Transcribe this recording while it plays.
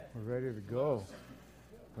We're ready to go.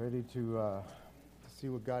 Ready to see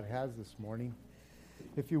what God has this morning.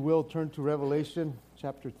 If you will, turn to Revelation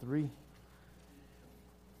chapter 3.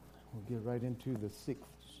 We'll get right into the sixth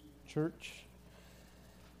church.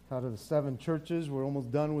 Out of the seven churches, we're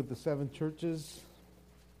almost done with the seven churches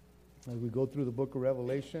as we go through the book of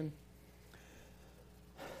Revelation.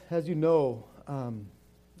 As you know,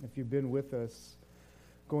 if you've been with us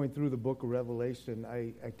going through the book of Revelation,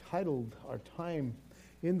 I titled our time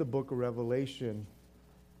in the book of Revelation,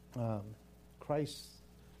 Christ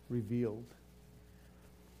Revealed.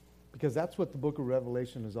 Because that's what the book of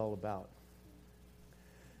Revelation is all about.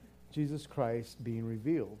 Jesus Christ being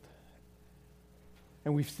revealed.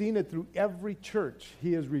 And we've seen it through every church.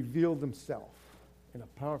 He has revealed himself in a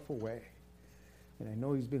powerful way. And I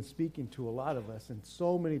know he's been speaking to a lot of us in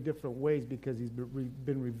so many different ways because he's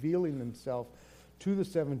been revealing himself to the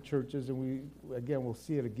seven churches. And we'll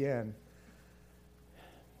see it again.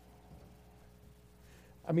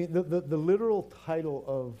 I mean, the literal title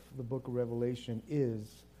of the book of Revelation is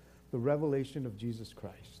the revelation of Jesus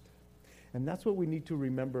Christ. And that's what we need to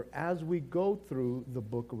remember as we go through the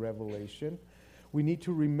book of Revelation. We need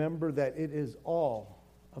to remember that it is all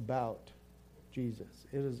about Jesus.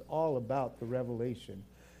 It is all about the revelation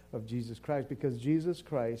of Jesus Christ because Jesus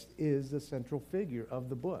Christ is the central figure of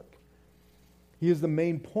the book. He is the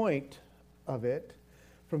main point of it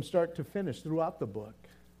from start to finish throughout the book.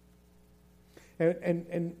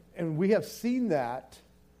 And we have seen that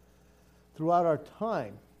throughout our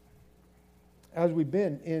time as we've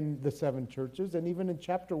been in the seven churches and even in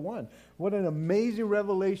chapter 1. What an amazing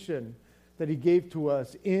revelation that he gave to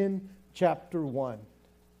us in chapter 1.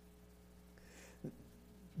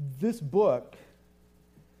 This book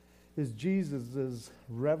is Jesus'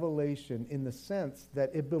 revelation in the sense that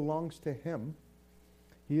it belongs to him.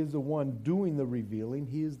 He is the one doing the revealing.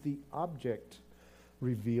 He is the object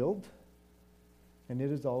revealed. And it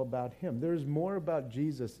is all about him. There is more about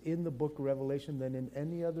Jesus in the book of Revelation than in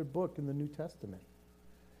any other book in the New Testament.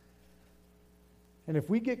 And if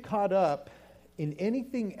we get caught up in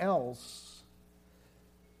anything else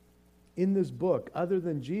in this book other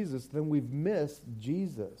than Jesus, then we've missed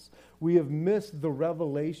Jesus. We have missed the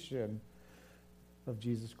revelation of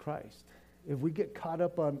Jesus Christ. If we get caught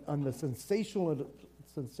up on the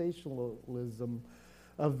sensationalism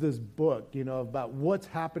of this book, about what's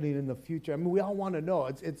happening in the future. I mean, we all want to know.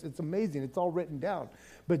 It's amazing. It's all written down.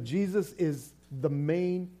 But Jesus is the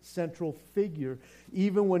main central figure,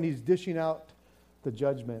 even when he's dishing out the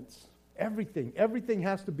judgments. Everything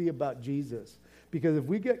has to be about Jesus. Because if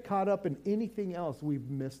we get caught up in anything else, we've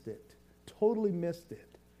missed it. Totally missed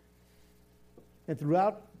it. And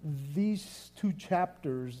throughout these two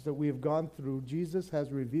chapters that we have gone through, Jesus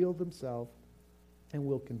has revealed himself and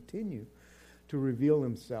will continue to reveal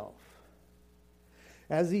himself.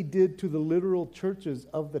 As he did to the literal churches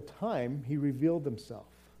of the time, he revealed himself.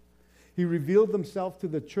 He revealed himself to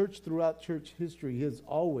the church throughout church history. He has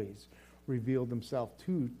always revealed himself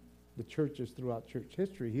to the churches throughout church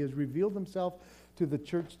history. He has revealed himself to the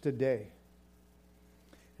church today.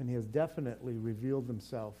 And he has definitely revealed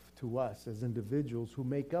himself to us as individuals who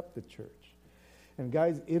make up the church. And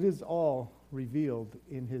guys, it is all revealed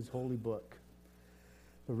in his holy book.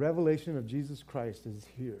 The revelation of Jesus Christ is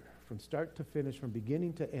here from start to finish, from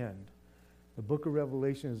beginning to end. The book of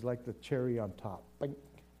Revelation is like the cherry on top.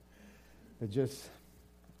 It's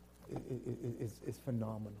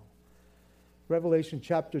phenomenal. Revelation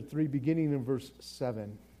chapter 3, beginning in verse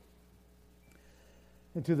 7.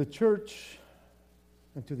 And to the church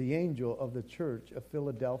and to the angel of the church of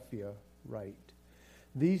Philadelphia write,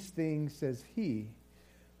 these things says he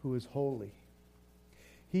who is holy,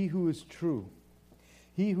 he who is true,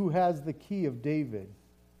 he who has the key of David,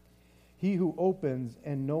 he who opens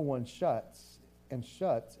and no one shuts, and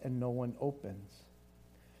shuts and no one opens.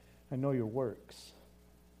 I know your works.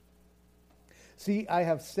 See, I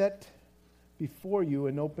have set before you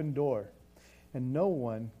an open door, and no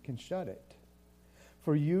one can shut it.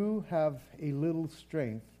 For you have a little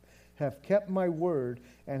strength, have kept my word,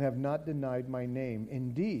 and have not denied my name.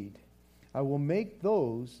 Indeed, I will make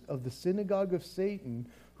those of the synagogue of Satan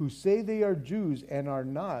who say they are Jews and are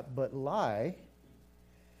not, but lie.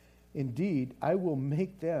 Indeed, I will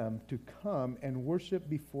make them to come and worship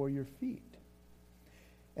before your feet,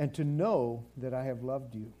 and to know that I have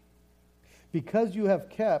loved you. Because you have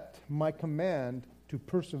kept my command to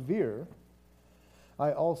persevere,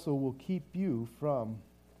 I also will keep you from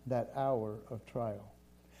that hour of trial,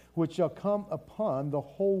 which shall come upon the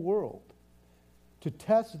whole world, to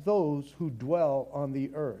test those who dwell on the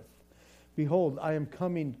earth. Behold, I am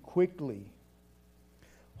coming quickly.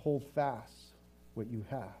 Hold fast what you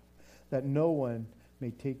have, that no one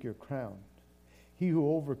may take your crown. He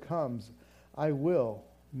who overcomes, I will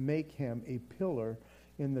make him a pillar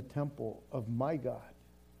in the temple of my God,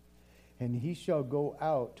 and he shall go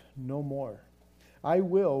out no more. I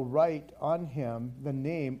will write on him the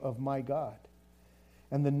name of my God,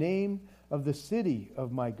 and the name of the city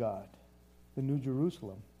of my God, the New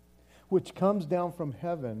Jerusalem, which comes down from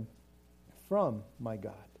heaven from my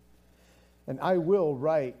God. And I will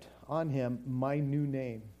write on him my new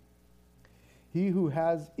name. He who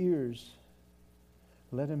has ears,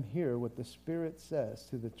 let him hear what the Spirit says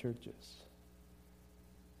to the churches.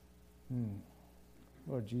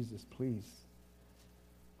 Lord Jesus, please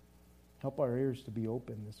help our ears to be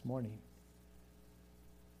open this morning.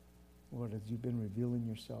 Lord, as you've been revealing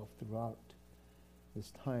yourself throughout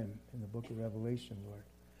this time in the book of Revelation, Lord,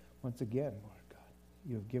 once again, Lord God,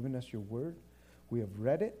 you have given us your word. We have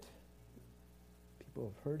read it.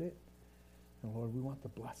 People have heard it. And Lord, we want the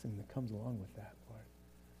blessing that comes along with that,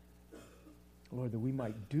 Lord. Lord, that we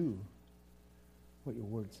might do what your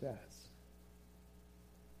word says.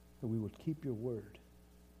 That we would keep your word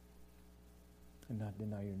and not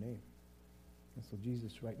deny your name. And so,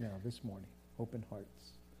 Jesus, right now, this morning, open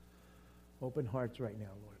hearts. Open hearts right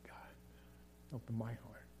now, Lord God. Open my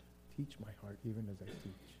heart. Teach my heart even as I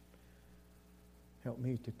teach. Help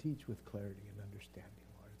me to teach with clarity and understanding,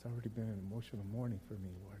 Lord. It's already been an emotional morning for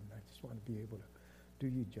me, Lord, and I just want to be able to do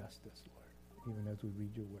you justice, Lord, even as we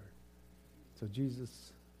read your word. So,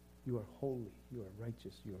 Jesus, you are holy, you are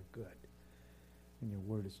righteous, you are good, and your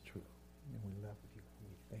word is true. And we love you, and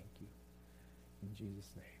we thank you. In Jesus'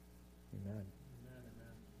 name, amen.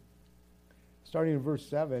 Starting in verse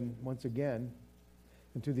 7, once again,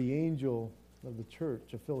 and to the angel of the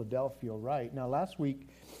church of Philadelphia write. Now, last week,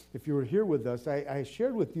 if you were here with us, I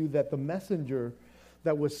shared with you that the messenger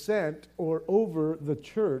that was sent over the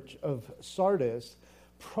church of Sardis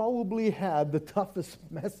probably had the toughest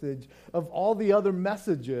message of all the other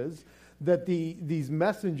messages that these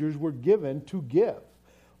messengers were given to give,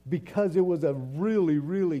 because it was a really,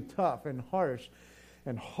 really tough and harsh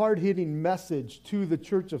and hard-hitting message to the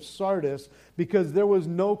church of Sardis, because there was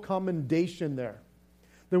no commendation there.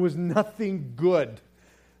 There was nothing good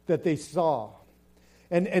that they saw.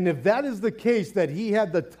 And if that is the case, that he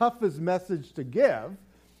had the toughest message to give,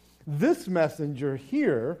 this messenger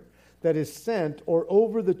here that is sent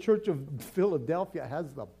over the church of Philadelphia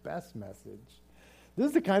has the best message. This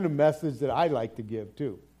is the kind of message that I like to give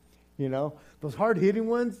too. You know, those hard-hitting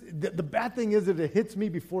ones, the bad thing is that it hits me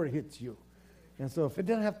before it hits you. And so if it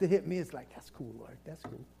doesn't have to hit me, it's like, that's cool, Lord, that's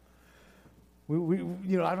cool.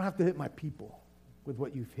 I don't have to hit my people with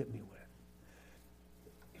what you've hit me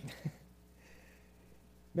with.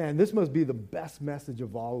 Man, this must be the best message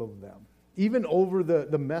of all of them. Even over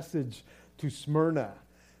the message to Smyrna.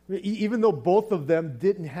 Even though both of them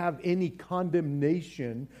didn't have any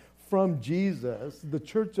condemnation from Jesus, the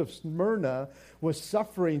church of Smyrna was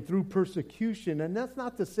suffering through persecution. And that's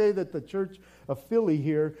not to say that the church of Philly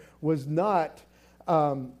here was not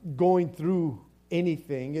going through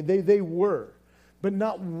anything. They were. But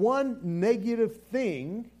not one negative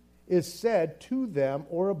thing is said to them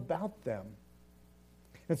or about them.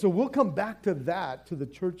 And so we'll come back to that, to the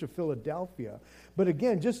church of Philadelphia. But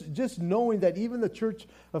again, just knowing that even the church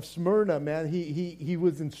of Smyrna, man, he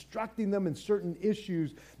was instructing them in certain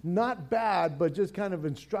issues, not bad, but just kind of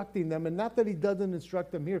instructing them. And not that he doesn't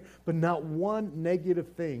instruct them here, but not one negative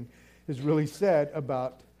thing is really said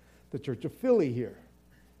about the church of Philly here.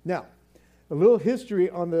 Now, a little history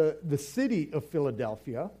on the city of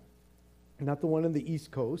Philadelphia, not the one on the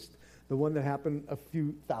East Coast, the one that happened a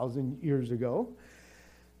few thousand years ago.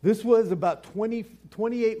 This was about 28,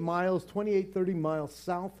 30 miles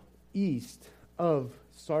southeast of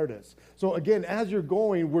Sardis. So again, as you're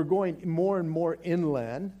going, we're going more and more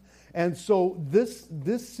inland. And so this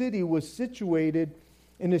city was situated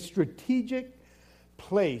in a strategic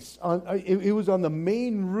place. It was on the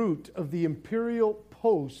main route of the imperial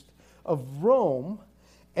post of Rome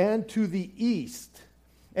and to the east.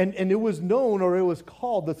 And it was known, or it was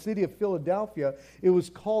called, the city of Philadelphia, it was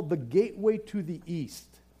called the gateway to the east,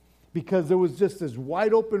 because there was just this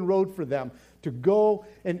wide open road for them to go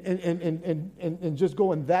and just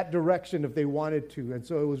go in that direction if they wanted to. And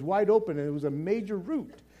so it was wide open, and it was a major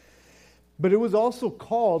route. But it was also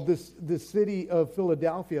called, this city of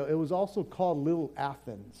Philadelphia, it was also called Little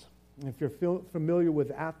Athens. And if you're familiar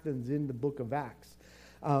with Athens in the book of Acts,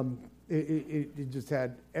 it just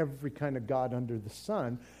had every kind of god under the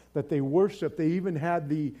sun that they worshiped. They even had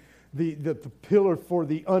the pillar for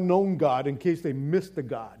the unknown god in case they missed the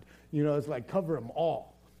god. You know, it's like cover them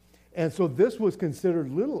all. And so this was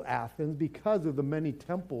considered Little Athens because of the many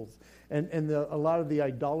temples and a lot of the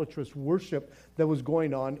idolatrous worship that was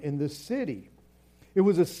going on in this city. It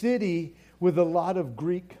was a city with a lot of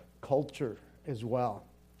Greek culture as well.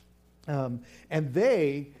 And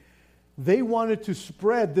they wanted to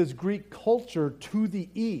spread this Greek culture to the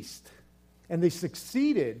east. And they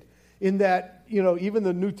succeeded in that, even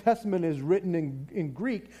the New Testament is written in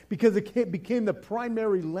Greek because it became the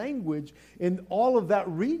primary language in all of that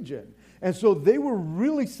region. And so they were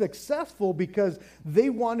really successful because they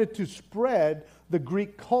wanted to spread the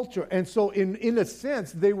Greek culture. And so in a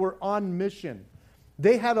sense, they were on mission.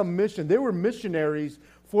 They had a mission. They were missionaries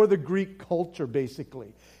for the Greek culture,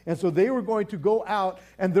 basically. And so they were going to go out,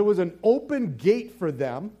 and there was an open gate for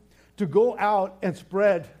them to go out and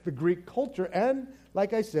spread the Greek culture. And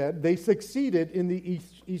like I said, they succeeded in the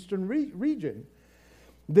eastern region.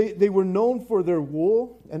 They were known for their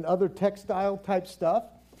wool and other textile type stuff,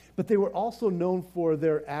 but they were also known for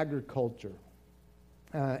their agriculture.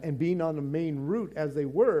 And being on the main route as they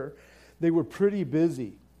were pretty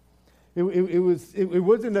busy. It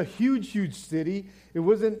wasn't a huge city. It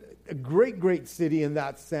wasn't a great city in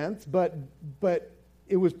that sense, but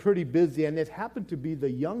it was pretty busy, and it happened to be the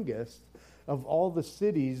youngest of all the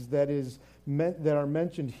cities that are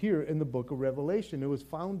mentioned here in the book of Revelation. It was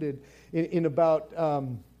founded in about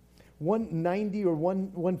 190 or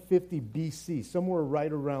 150 BC, somewhere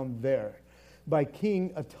right around there, by King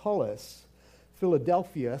Attalus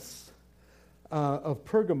Philadelphus of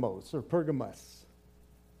Pergamos or Pergamus.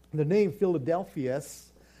 The name Philadelphus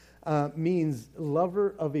means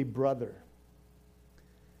lover of a brother.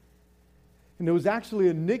 And it was actually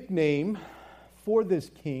a nickname for this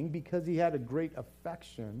king because he had a great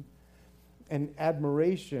affection and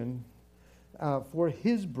admiration for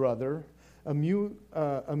his brother,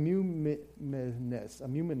 Eumenes.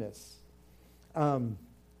 And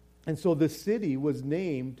so the city was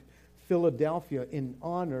named Philadelphia in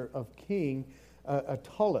honor of King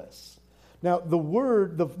Attalus. Now,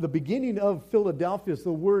 the beginning of Philadelphia,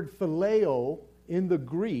 the word phileo in the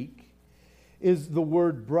Greek is the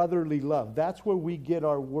word brotherly love. That's where we get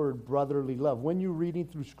our word brotherly love. When you're reading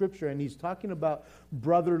through Scripture and he's talking about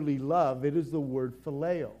brotherly love, it is the word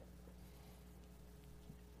phileo.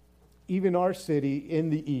 Even our city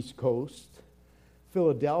in the East Coast,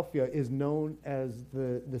 Philadelphia, is known as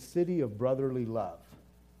the city of brotherly love.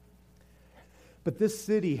 But this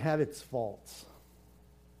city had its faults.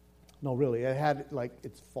 No, really, it had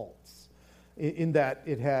its faults in that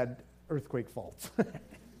it had earthquake faults.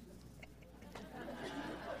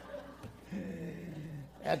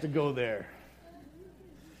 Had to go there.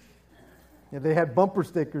 Yeah, they had bumper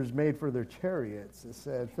stickers made for their chariots that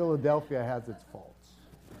said, Philadelphia has its faults.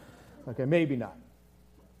 Okay, maybe not.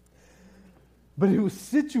 But it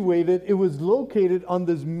was located on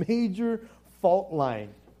this major fault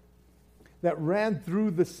line that ran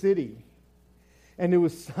through the city. And it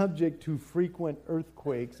was subject to frequent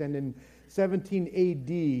earthquakes. And in 17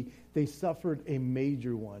 AD, they suffered a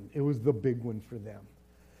major one. It was the big one for them.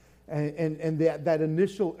 And that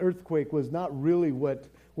initial earthquake was not really what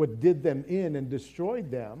did them in and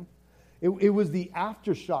destroyed them. It was the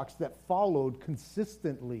aftershocks that followed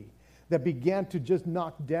consistently that began to just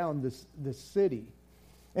knock down this city.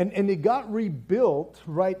 And it got rebuilt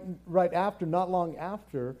right after, not long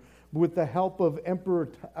after, with the help of Emperor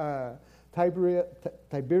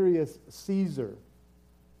Tiberius Caesar.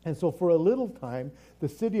 And so for a little time, the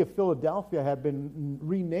city of Philadelphia had been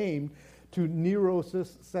renamed to Nero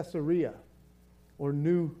Caesarea, or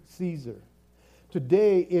New Caesar.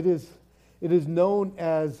 Today, it is known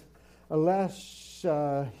as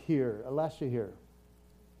Elashahir.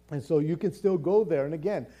 And so you can still go there. And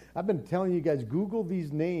again, I've been telling you guys, Google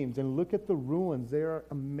these names and look at the ruins. They are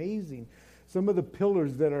amazing. Some of the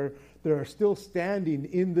pillars that are still standing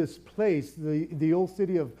in this place, the old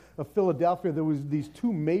city of Philadelphia, there was these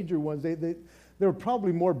two major ones. There were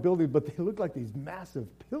probably more buildings, but they look like these massive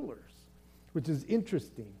pillars, which is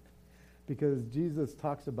interesting because Jesus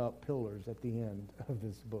talks about pillars at the end of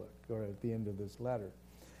this book or at the end of this letter.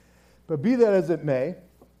 But be that as it may,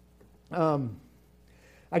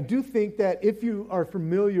 I do think that if you are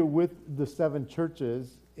familiar with the seven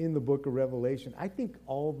churches in the book of Revelation, I think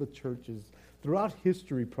all the churches throughout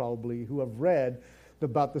history probably who have read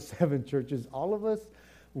about the seven churches, all of us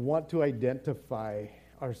want to identify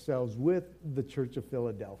ourselves with the Church of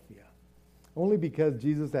Philadelphia. Only because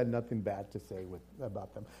Jesus had nothing bad to say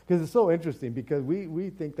about them. Because it's so interesting because we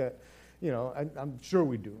think that, I'm sure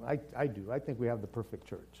we do. I do. I think we have the perfect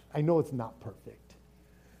church. I know it's not perfect.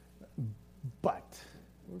 But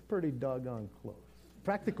we're pretty doggone close.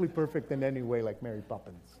 Practically perfect in any way like Mary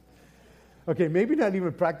Poppins. Okay, maybe not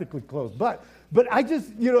even practically close, but I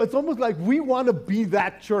just, it's almost like we want to be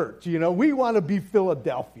that church, we want to be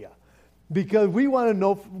Philadelphia because we want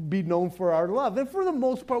to be known for our love. And for the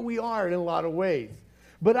most part, we are in a lot of ways.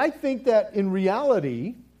 But I think that in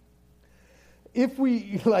reality, if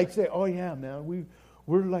we say, oh yeah, man,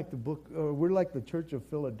 we're like we're like the Church of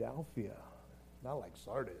Philadelphia, not like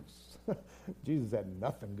Sardis. Jesus had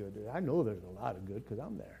nothing good there. I know there's a lot of good because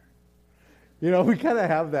I'm there. We kind of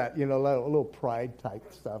have that, a little pride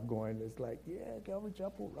type stuff going. It's like, yeah, Calvary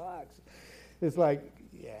Chapel rocks. It's like,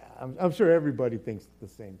 yeah, I'm sure everybody thinks the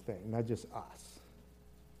same thing, not just us.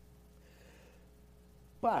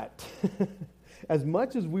 But as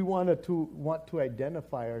much as we want to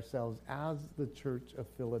identify ourselves as the Church of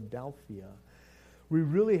Philadelphia, we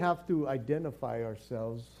really have to identify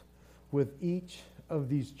ourselves with each of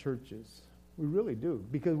these churches. We really do,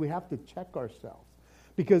 because we have to check ourselves.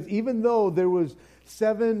 Because even though there was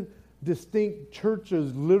 7 distinct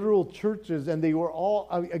churches, literal churches, and they were all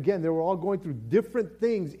going through different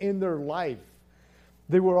things in their life.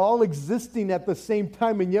 They were all existing at the same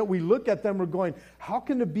time, and yet we look at them, we're going, how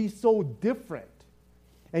can it be so different?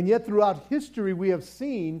 And yet throughout history, we have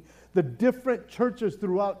seen the different churches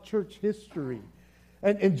throughout church history.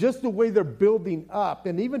 And just the way they're building up.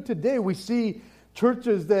 And even today, we see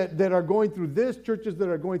churches that are going through this, churches that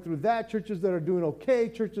are going through that, churches that are doing okay,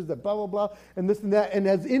 churches that blah, blah, blah, and this and that. And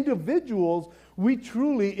as individuals, we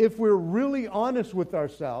truly, if we're really honest with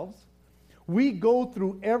ourselves, we go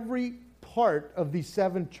through every part of these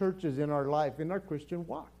 7 churches in our life, in our Christian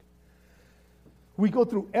walk. We go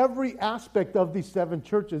through every aspect of these 7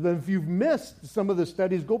 churches. And if you've missed some of the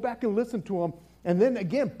studies, go back and listen to them. And then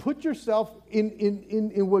again, put yourself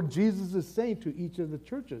in what Jesus is saying to each of the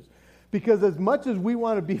churches. Because as much as we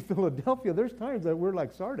want to be Philadelphia, there's times that we're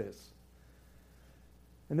like Sardis.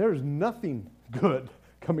 And there's nothing good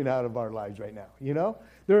coming out of our lives right now,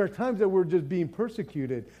 There are times that we're just being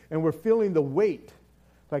persecuted and we're feeling the weight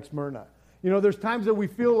like Smyrna. There's times that we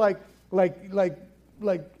feel like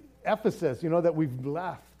Ephesus, that we've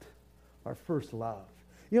left our first love.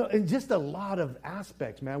 And just a lot of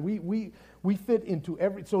aspects, man. We fit into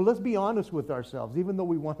every... So let's be honest with ourselves, even though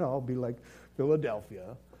we want to all be like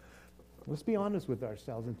Philadelphia. Let's be honest with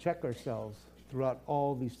ourselves and check ourselves throughout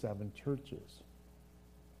all these 7 churches.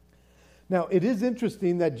 Now, it is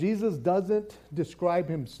interesting that Jesus doesn't describe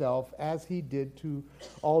himself as he did to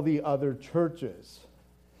all the other churches.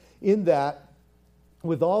 In that,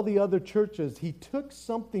 with all the other churches, he took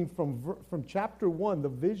something from chapter 1, the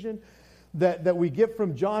vision that we get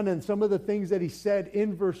from John and some of the things that he said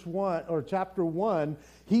in verse 1 or chapter 1.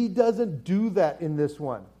 He doesn't do that in this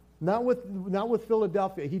one. Not with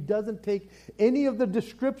Philadelphia. He doesn't take any of the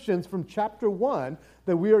descriptions from chapter 1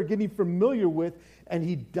 that we are getting familiar with, and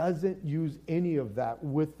he doesn't use any of that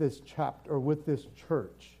with this chapter or with this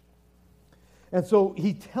church. And so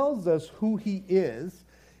he tells us who he is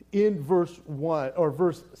in verse 1 or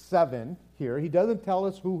verse 7 here. He doesn't tell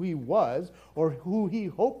us who he was or who he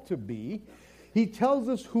hoped to be. He tells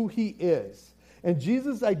us who he is. And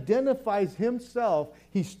Jesus identifies himself.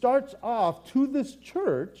 He starts off to this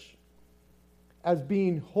church as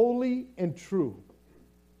being holy and true.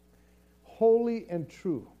 Holy and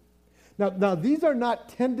true. Now these are not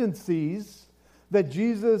tendencies that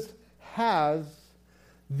Jesus has.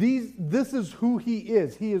 This is who he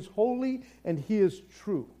is. He is holy and he is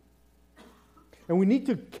true. And we need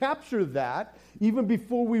to capture that even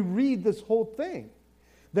before we read this whole thing.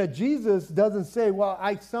 That Jesus doesn't say, well,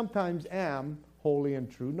 I sometimes am holy and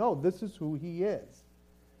true. No, this is who he is.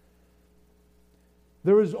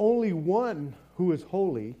 There is only one who is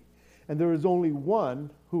holy, and there is only one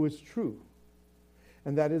who is true,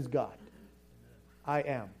 and that is God. I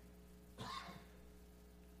am.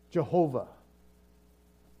 Jehovah.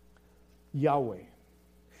 Yahweh.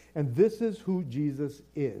 And this is who Jesus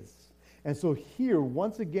is. And so here,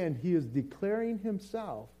 once again, he is declaring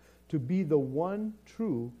himself to be the one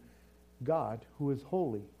true God who is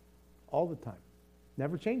holy all the time.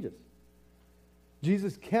 Never changes.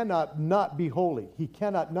 Jesus cannot not be holy. He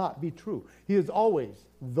cannot not be true. He is always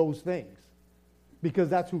those things because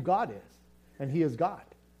that's who God is, and he is God.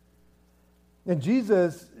 And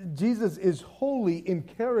Jesus is holy in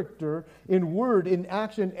character, in word, in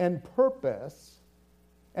action, and purpose.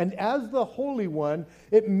 And as the Holy One,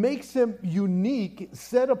 it makes him unique,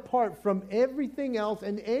 set apart from everything else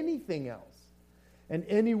and anything else and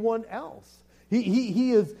anyone else.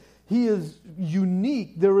 He is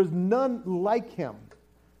unique. There is none like him.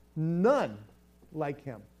 None like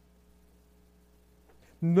him.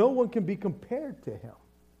 No one can be compared to him.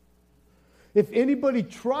 If anybody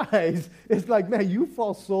tries, it's like, man, you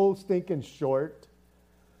fall so stinking short.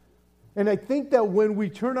 And I think that when we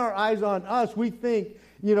turn our eyes on us, we think,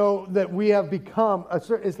 you know, that we have become a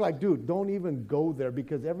certain, it's like, dude, don't even go there,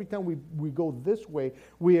 because every time we go this way,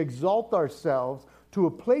 we exalt ourselves to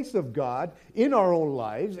a place of God in our own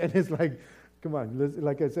lives. And it's like, come on,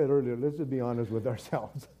 like I said earlier, let's just be honest with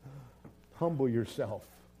ourselves. Humble yourself.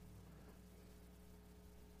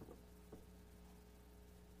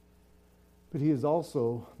 But he is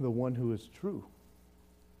also the one who is true.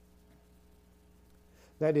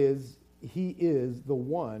 That is, he is the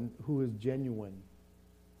one who is genuine.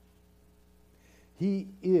 He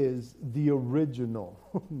is the original,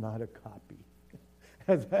 not a copy.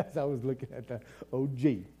 As I was looking at the OG.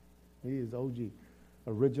 He is OG.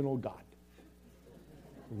 Original God.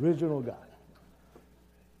 Original God.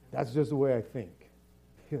 That's just the way I think.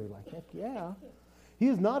 You're like, heck yeah. He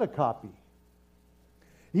is not a copy.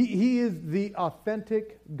 He is the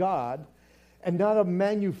authentic God and not a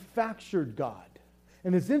manufactured God.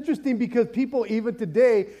 And it's interesting because people even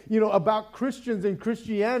today, you know, about Christians and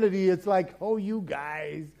Christianity, it's like, oh, you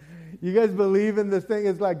guys believe in this thing?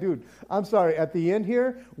 It's like, dude, I'm sorry. At the end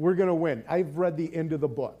here, we're going to win. I've read the end of the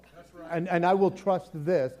book. That's right. And I will trust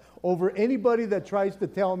this over anybody that tries to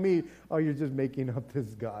tell me, oh, you're just making up this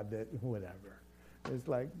God, that whatever. It's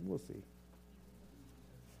like, we'll see.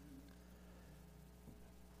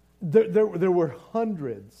 There were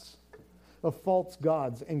hundreds of false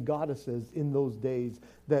gods and goddesses in those days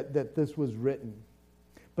that this was written.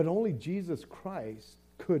 But only Jesus Christ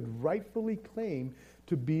could rightfully claim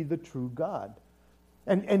to be the true God.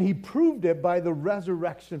 And he proved it by the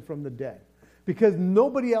resurrection from the dead. Because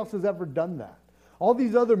nobody else has ever done that. All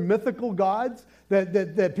these other mythical gods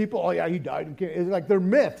that people, oh yeah, he died. It's like they're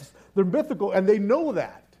myths. They're mythical, and they know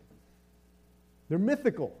that. They're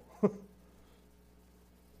mythical.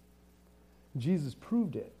 Jesus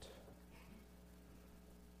proved it.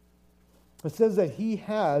 It says that he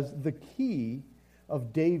has the key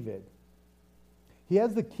of David. He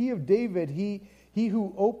has the key of David. He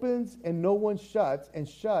who opens and no one shuts, and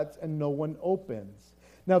shuts and no one opens.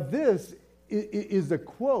 Now this is a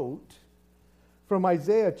quote from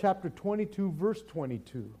Isaiah chapter 22, verse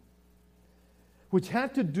 22, which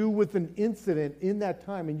had to do with an incident in that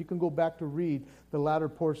time. And you can go back to read the latter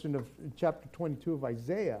portion of chapter 22 of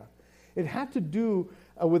Isaiah. It had to do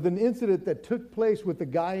with an incident that took place with a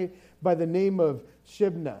guy by the name of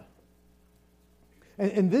Shebna.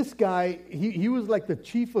 And this guy, he was like the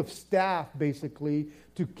chief of staff, basically,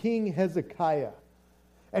 to King Hezekiah.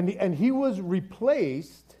 And he was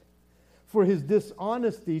replaced for his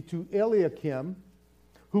dishonesty to Eliakim,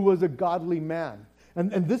 who was a godly man.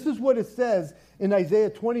 And this is what it says in Isaiah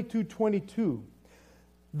 22:22.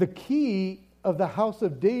 The key of the house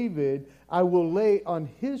of David I will lay on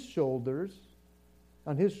his shoulder,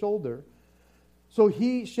 so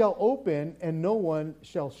he shall open and no one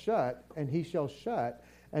shall shut, and he shall shut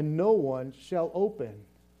and no one shall open.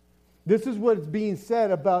 This is what's being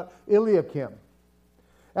said about Eliakim.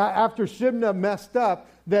 After Shebna messed up,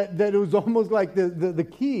 that it was almost like the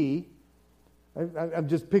key. I'm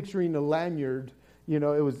just picturing a lanyard, you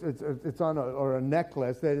know, it's on a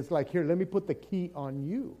necklace that it's like, here, let me put the key on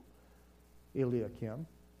you, Eliakim.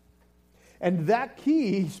 And that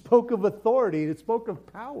key spoke of authority. It spoke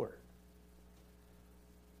of power.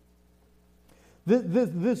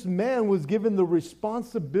 This man was given the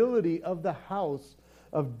responsibility of the house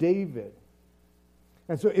of David.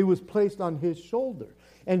 And so it was placed on his shoulder.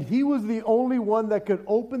 And he was the only one that could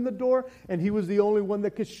open the door, and he was the only one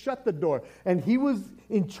that could shut the door. And he was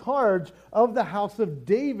in charge of the house of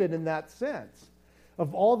David in that sense.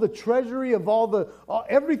 Of all the treasury, of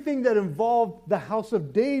everything that involved the house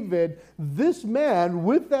of David, this man,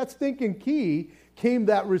 with that stinking key, came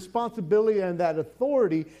that responsibility and that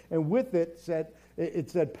authority, and with it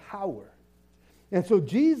said power. And so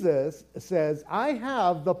Jesus says, I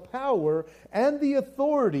have the power and the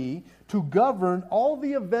authority to govern all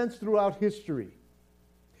the events throughout history.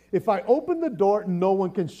 If I open the door, no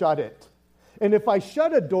one can shut it. And if I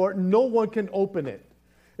shut a door, no one can open it.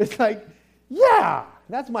 It's like, yeah,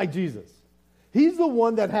 that's my Jesus. He's the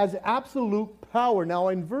one that has absolute power. Now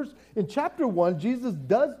in chapter 1, Jesus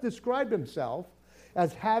does describe himself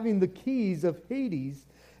as having the keys of Hades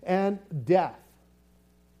and death.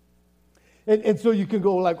 And so you can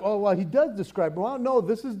go like, oh, well, he does describe, well, no,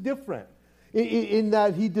 this is different. In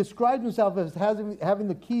that he described himself as having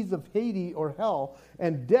the keys of Hades or hell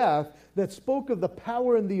and death, that spoke of the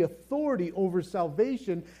power and the authority over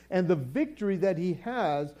salvation and the victory that he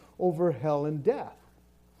has over hell and death.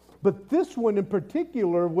 But this one in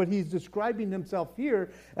particular, what he's describing himself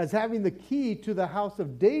here as having the key to the house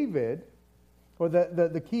of David, or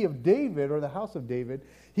the key of David, or the house of David,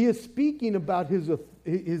 he is speaking about his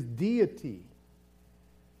deity.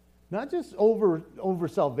 Not just over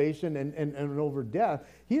salvation and over death.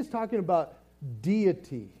 He is talking about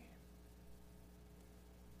deity.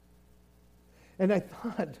 And I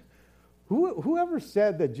thought, whoever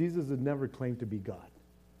said that Jesus had never claimed to be God?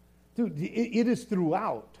 Dude, it is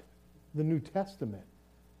throughout the New Testament.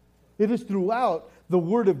 It is throughout the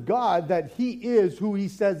Word of God that he is who he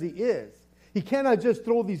says he is. He cannot just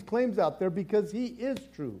throw these claims out there because he is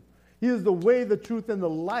true. He is the way, the truth, and the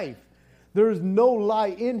life. There is no lie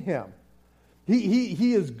in him.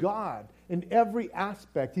 He is God in every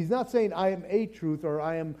aspect. He's not saying I am a truth or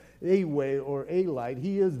I am a way or a light.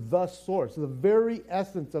 He is the source, the very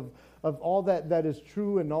essence of all that is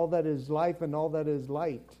true and all that is life and all that is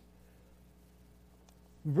light.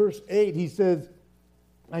 Verse 8, he says,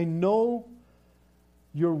 I know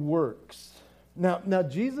your works. Now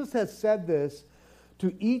Jesus has said this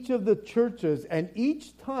to each of the churches, and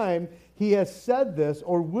each time he has said this,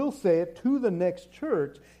 or will say it to the next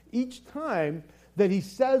church, each time that he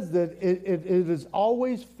says that, it is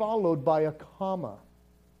always followed by a comma.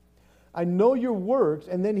 I know your works,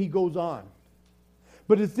 and then he goes on.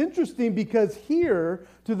 But it's interesting because here,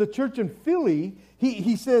 to the church in Philly,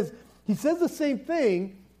 he says the same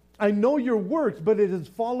thing, I know your works, but it is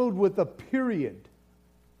followed with a period.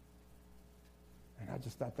 And I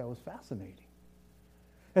just thought that was fascinating.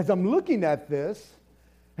 As I'm looking at this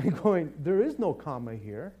and going, there is no comma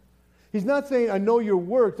here. He's not saying, I know your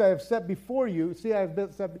works, I have set before you. See, I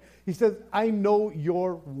have set. He says, I know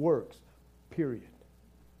your works, period.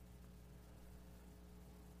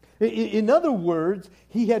 In other words,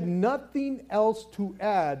 he had nothing else to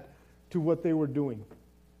add to what they were doing.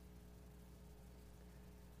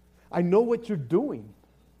 I know what you're doing,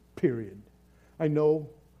 period. I know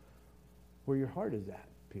where your heart is at,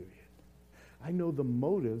 period. I know the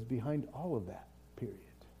motives behind all of that, period.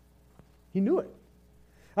 He knew it.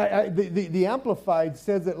 The Amplified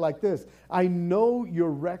says it like this, I know your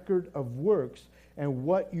record of works and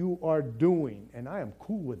what you are doing, and I am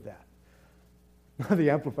cool with that.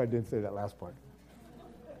 The Amplified didn't say that last part.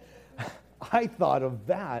 I thought of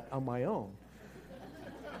that on my own.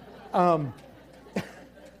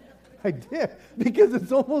 I did, because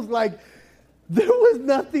it's almost like there was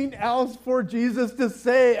nothing else for Jesus to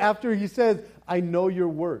say after he says, I know your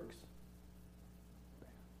works.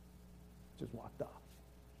 Just walked off.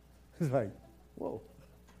 It's like, whoa,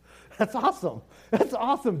 that's awesome. That's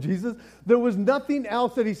awesome, Jesus. There was nothing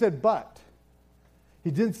else that he said, but. He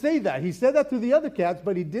didn't say that. He said that to the other cats,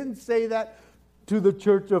 but he didn't say that to the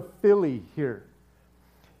church of Philly here.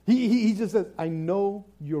 He just says, I know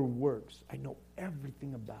your works. I know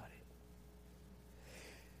everything about it.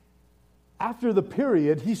 After the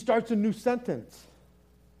period, he starts a new sentence.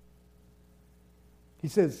 He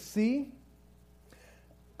says, see,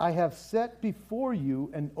 I have set before you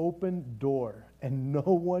an open door, and no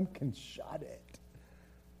one can shut it.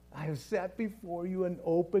 I have set before you an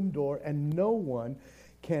open door, and no one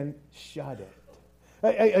can shut it.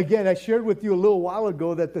 Again, I shared with you a little while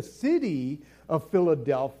ago that the city of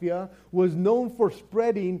Philadelphia was known for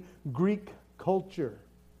spreading Greek culture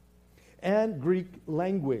and Greek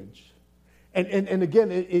language. And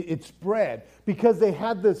again, it spread because they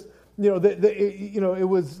had this, it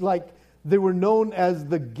was like they were known as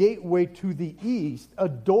the gateway to the east, a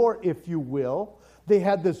door, if you will. They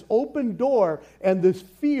had this open door and this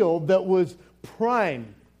field that was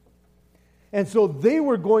prime. And so they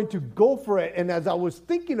were going to go for it. And as I was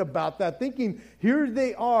thinking about that, thinking, here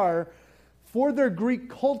they are for their Greek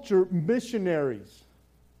culture, missionaries.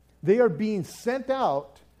 They are being sent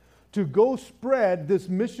out to go spread this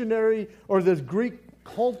missionary or this Greek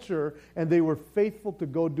culture, and they were faithful to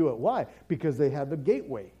go do it. Why? Because they had the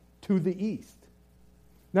gateway to the east.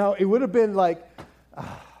 Now, it would have been like, the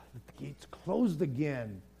gate's closed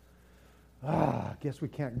again. I guess we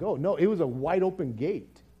can't go. No, it was a wide open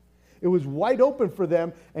gate. It was wide open for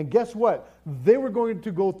them, and guess what? They were going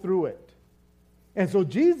to go through it. And so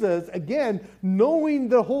Jesus, again, knowing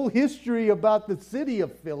the whole history about the city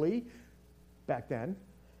of Philly back then,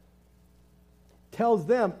 tells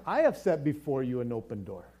them, I have set before you an open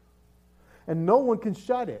door, and no one can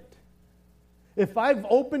shut it. If I've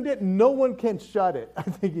opened it, no one can shut it.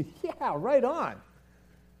 I'm thinking, yeah, right on.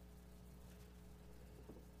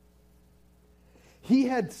 He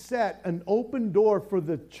had set an open door for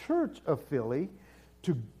the church of Philly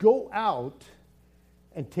to go out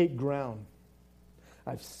and take ground.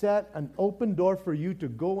 I've set an open door for you to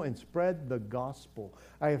go and spread the gospel.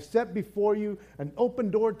 I have set before you an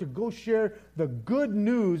open door to go share the good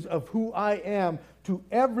news of who I am to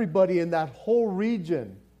everybody in that whole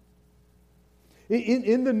region.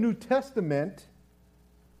 In the New Testament,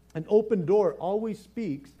 an open door always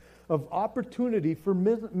speaks of opportunity for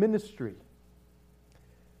ministry.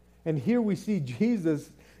 And here we see Jesus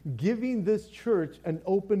giving this church an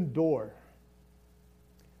open door.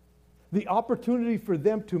 The opportunity for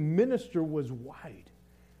them to minister was wide.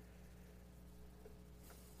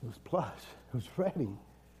 It was plush. It was ready.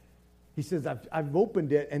 He says, I've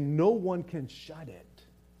opened it and no one can shut it.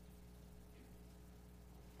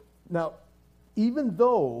 Now, even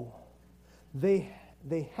though they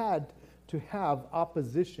had to have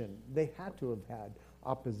opposition, they had to have had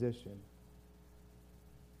opposition,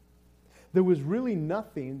 there was really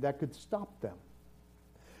nothing that could stop them.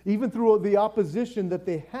 Even through the opposition that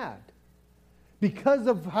they had. Because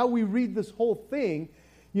of how we read this whole thing,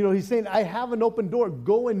 he's saying, I have an open door.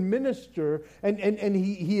 Go and minister. And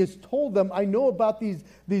he has told them, I know about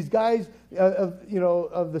these guys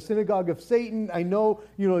of the synagogue of Satan. I know,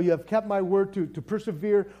 you have kept my word to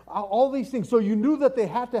persevere. All these things. So you knew that they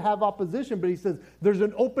had to have opposition. But he says, there's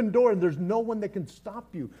an open door and there's no one that can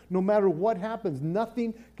stop you. No matter what happens,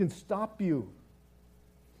 nothing can stop you.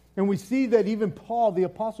 And we see that even Paul, the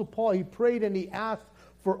Apostle Paul, he prayed and he asked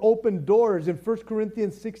for open doors. In 1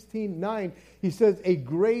 Corinthians 16:9, he says, a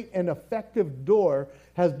great and effective door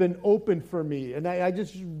has been opened for me. And I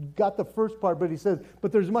just got the first part, but he says,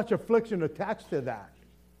 but there's much affliction attached to that.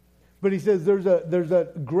 But he says, there's a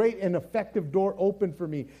great and effective door open for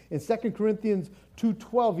me. In 2 Corinthians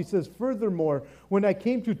 2:12, he says, furthermore, when I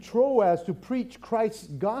came to Troas to preach Christ's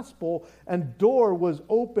gospel, a door was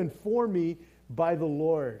opened for me by the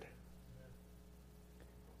Lord.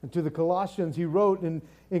 And to the Colossians, he wrote in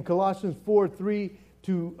Colossians 4:3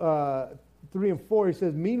 and 4, he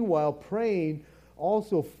says, meanwhile, praying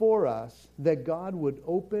also for us that God would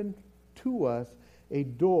open to us a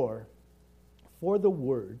door for the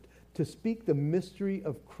word to speak the mystery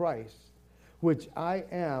of Christ, which I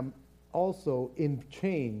am also in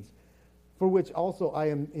chains, for which also I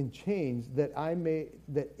am in chains, that I may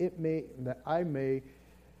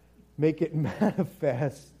make it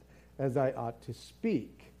manifest as I ought to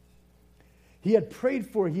speak. He had prayed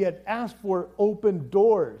for, he had asked for open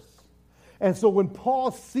doors. And so when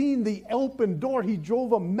Paul seen the open door, he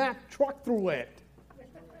drove a Mack truck through it.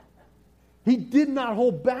 He did not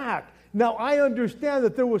hold back. Now, I understand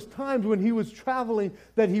that there was times when he was traveling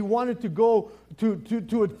that he wanted to go to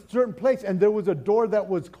a certain place and there was a door that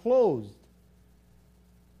was closed.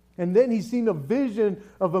 And then he seen a vision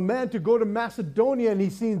of a man to go to Macedonia and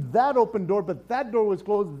he seen that open door, but that door was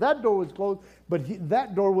closed, that door was closed, but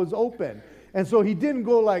that door was open. And so he didn't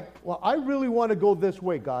go like, well, I really want to go this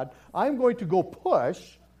way, God. I'm going to go push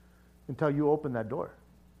until you open that door.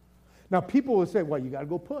 Now, people will say, well, you got to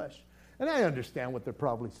go push. And I understand what they're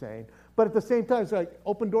probably saying. But at the same time, it's like,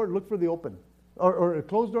 open door, look for the open. Or a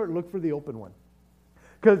closed door, look for the open one.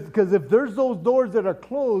 Because if there's those doors that are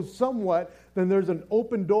closed somewhat, then there's an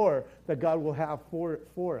open door that God will have for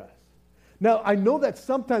us. Now, I know that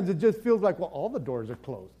sometimes it just feels like, well, all the doors are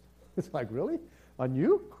closed. It's like, really? On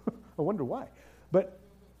you? I wonder why. But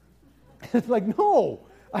it's like, no.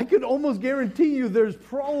 I could almost guarantee you there's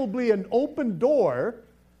probably an open door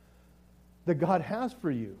that God has for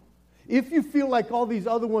you. If you feel like all these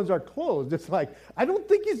other ones are closed, it's like, I don't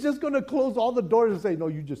think he's just going to close all the doors and say, no,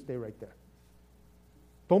 you just stay right there.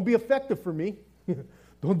 Don't be effective for me.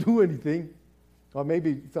 Don't do anything. Or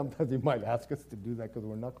maybe sometimes he might ask us to do that because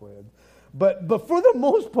we're knuckleheads. But for the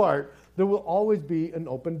most part, there will always be an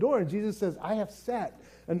open door. And Jesus says, I have set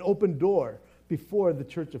an open door before the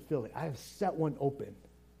church of Philly. I have set one open.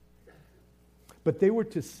 But they were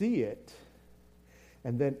to see it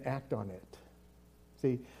and then act on it.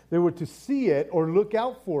 See, they were to see it or look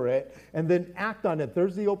out for it and then act on it.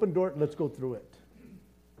 There's the open door. Let's go through it.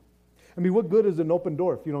 I mean, what good is an open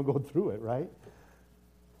door if you don't go through it, right?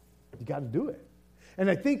 You got to do it. And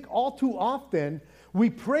I think all too often we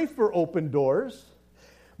pray for open doors,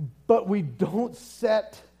 but we don't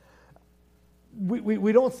set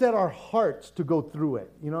our hearts to go through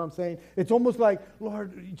it. You know what I'm saying? It's almost like,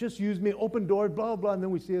 Lord, just use me, open door, blah, blah. And then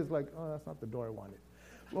we see it's like, oh, that's not the door I wanted.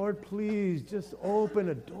 Lord, please just open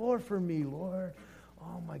a door for me, Lord.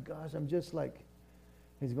 Oh my gosh, I'm just like,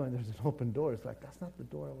 he's going, there's an open door. It's like, that's not the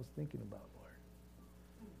door I was thinking about, Lord.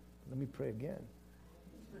 Let me pray again.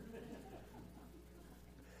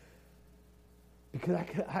 Because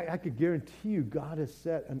I could guarantee you God has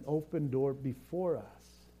set an open door before us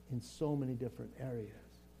in so many different areas.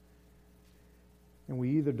 And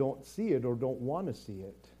we either don't see it or don't want to see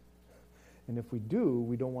it. And if we do,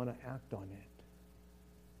 we don't want to act on it.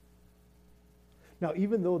 Now,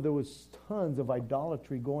 even though there was tons of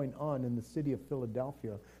idolatry going on in the city of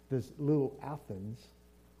Philadelphia, this little Athens,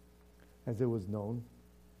 as it was known.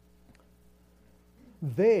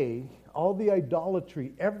 They, all the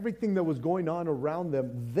idolatry, everything that was going on around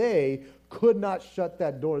them, they could not shut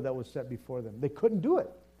that door that was set before them. They couldn't do it.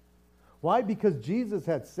 Why? Because Jesus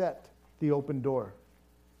had set the open door.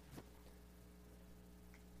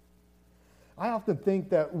 I often think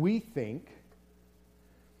that we think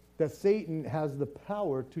that Satan has the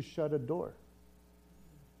power to shut a door.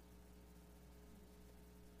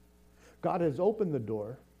 God has opened the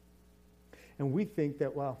door, and we think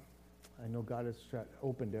that, well, I know God has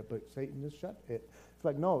opened it, but Satan has shut it. It's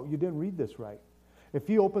like, no, you didn't read this right. If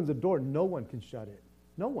he opens a door, no one can shut it.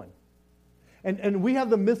 No one. And we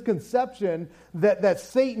have the misconception that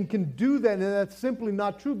Satan can do that, and that's simply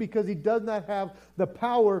not true because he does not have the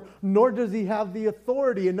power, nor does he have the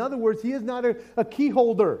authority. In other words, he is not a key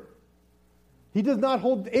holder. He does not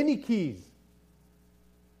hold any keys.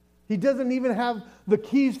 He doesn't even have the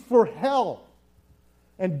keys for hell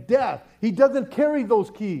and death. He doesn't carry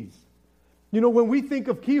those keys. You know, when we think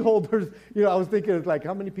of key holders, you know, I was thinking, it's like,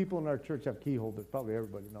 how many people in our church have key holders? Probably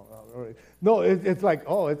everybody. No, it's like,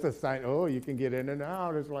 oh, it's a sign. Oh, you can get in and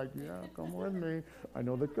out. It's like, yeah, come with me. I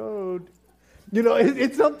know the code. You know,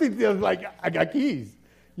 it's something that's like, I got keys.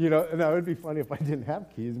 You know, and that would be funny if I didn't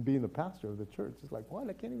have keys and being the pastor of the church. It's like, what?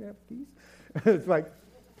 I can't even have keys? It's like,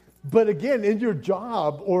 but again, in your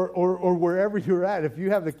job or wherever you're at, if you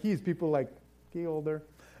have the keys, people are like, key holder.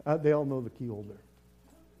 They all know the key holder.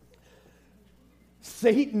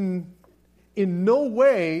 Satan, in no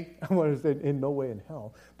way, I want to say in no way in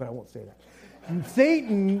hell, but I won't say that.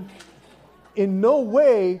 Satan, in no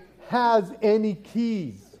way, has any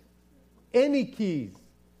keys. Any keys.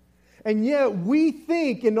 And yet, we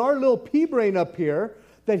think in our little pea brain up here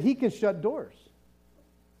that he can shut doors.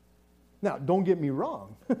 Now, don't get me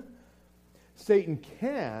wrong. Satan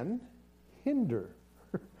can hinder.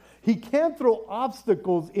 He can throw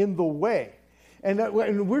obstacles in the way. And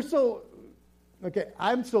we're so... Okay,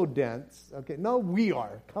 I'm so dense. Okay, no, we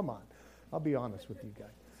are. Come on. I'll be honest with you guys.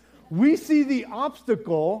 We see the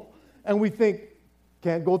obstacle and we think,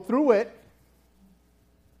 can't go through it.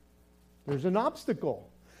 There's an obstacle.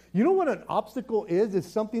 You know what an obstacle is?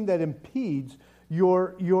 It's something that impedes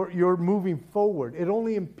your moving forward. It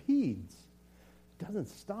only impedes. It doesn't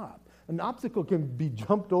stop. An obstacle can be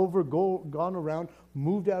jumped over, gone around,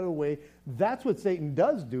 moved out of the way. That's what Satan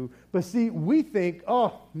does do. But see, we think,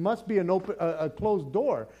 oh, must be a closed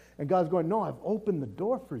door. And God's going, no, I've opened the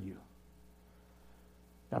door for you.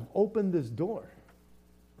 I've opened this door.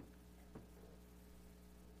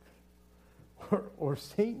 Or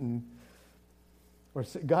Satan, or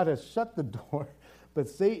God has shut the door, but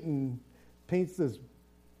Satan paints this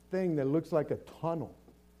thing that looks like a tunnel.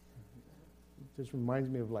 It just reminds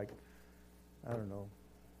me of, like, I don't know,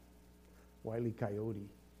 Wile E. Coyote.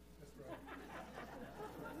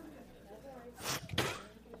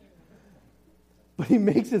 But he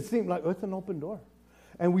makes it seem like, oh, it's an open door.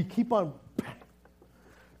 And we keep on.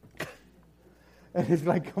 And it's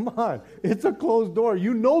like, come on, it's a closed door.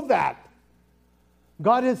 You know that.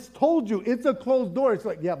 God has told you it's a closed door. It's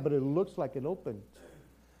like, yeah, but it looks like it opened.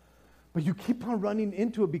 But you keep on running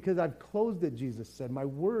into it because I've closed it, Jesus said. My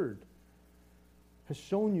word has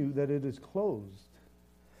shown you that it is closed.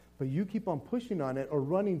 But you keep on pushing on it or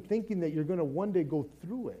running thinking that you're going to one day go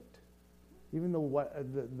through it. Even though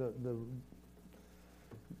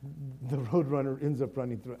the roadrunner ends up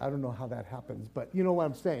running through it. I don't know how that happens, but you know what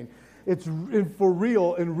I'm saying. It's for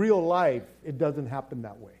real, in real life, it doesn't happen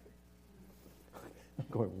that way. I'm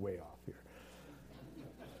going way off here.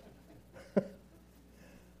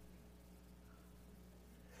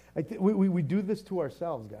 We do this to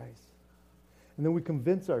ourselves, guys. And then we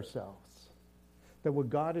convince ourselves that what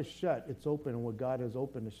God has shut, it's open, and what God has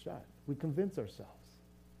opened is shut. We convince ourselves.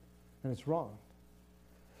 And it's wrong.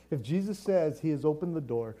 If Jesus says he has opened the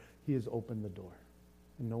door, he has opened the door.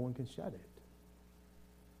 And no one can shut it.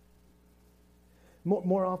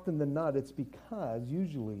 More often than not, it's because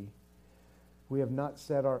usually we have not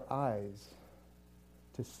set our eyes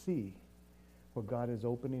to see what God is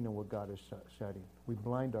opening and what God is shutting. We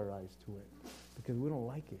blind our eyes to it because we don't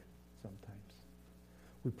like it sometimes.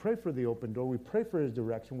 We pray for the open door. We pray for his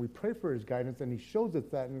direction. We pray for his guidance, and he shows us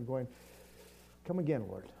that, and we're going, come again,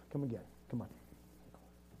 Lord. Come again. Come on.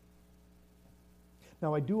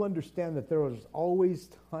 Now, I do understand that there is always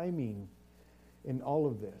timing in all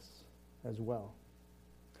of this as well.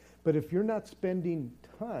 But if you're not spending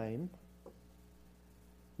time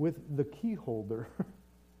with the key holder,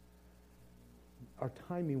 our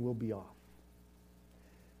timing will be off.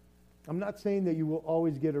 I'm not saying that you will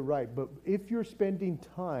always get it right, but if you're spending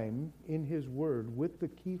time in his word with the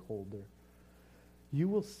key holder, you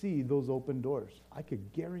will see those open doors. I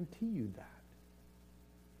could guarantee you that.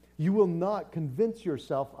 You will not convince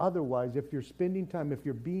yourself otherwise if you're spending time, if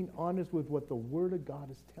you're being honest with what the Word of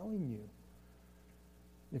God is telling you,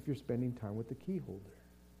 if you're spending time with the key holder.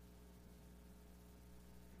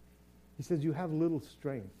 He says you have little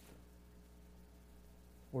strength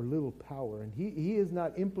or little power. And he is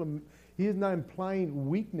not implying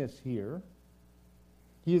weakness here.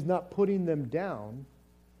 He is not putting them down.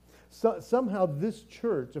 Somehow this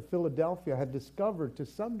church of Philadelphia had discovered to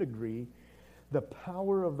some degree the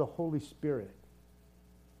power of the Holy Spirit.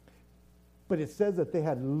 But it says that they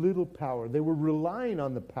had little power. They were relying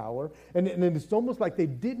on the power. And it's almost like they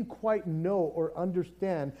didn't quite know or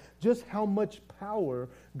understand just how much power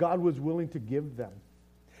God was willing to give them.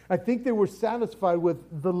 I think they were satisfied with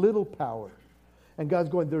the little power. And God's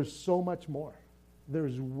going, there's so much more.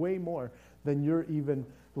 There's way more than you're even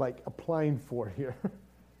like applying for here.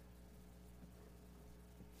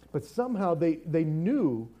 But somehow they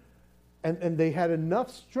knew and they had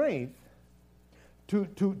enough strength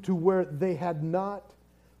to where they had not,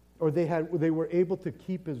 or they were able to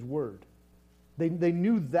keep his word. They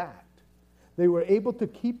knew that. They were able to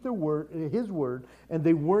keep their word, his word, and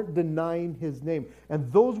they weren't denying his name.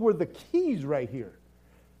 And those were the keys right here.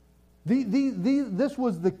 This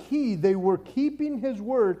was the key. They were keeping his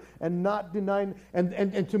word and not denying.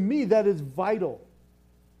 And to me, that is vital.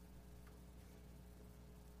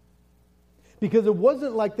 Because it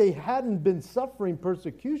wasn't like they hadn't been suffering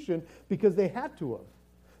persecution, because they had to have.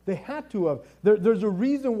 They had to have. There's a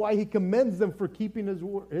reason why he commends them for keeping his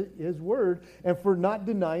word and for not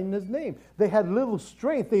denying his name. They had little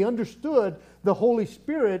strength. They understood the Holy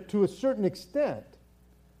Spirit to a certain extent.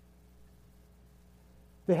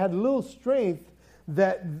 They had little strength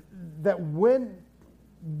that when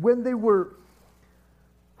they were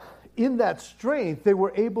in that strength, they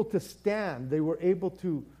were able to stand. They were able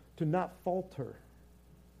to not falter.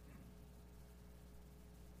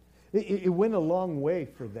 It went a long way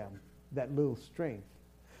for them, that little strength.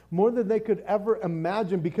 More than they could ever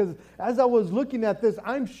imagine, because as I was looking at this,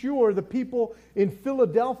 I'm sure the people in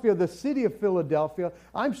Philadelphia, the city of Philadelphia,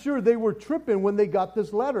 I'm sure they were tripping when they got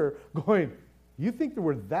this letter, going, you think they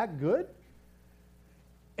were that good?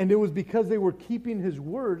 And it was because they were keeping his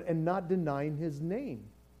word and not denying his name.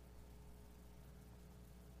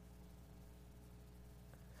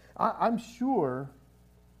 I'm sure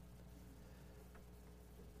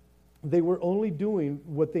they were only doing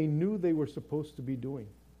what they knew they were supposed to be doing.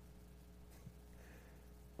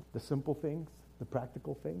 The simple things, the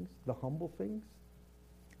practical things, the humble things.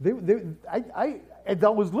 As I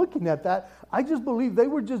was looking at that, I just believe they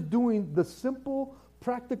were just doing the simple,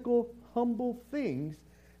 practical, humble things.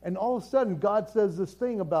 And all of a sudden, God says this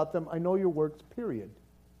thing about them, I know your works, period.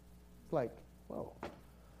 It's like, whoa,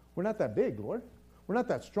 we're not that big, Lord. We're not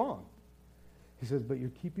that strong. He says, but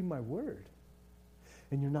you're keeping my word.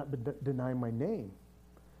 And you're not denying my name.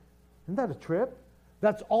 Isn't that a trip?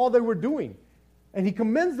 That's all they were doing. And he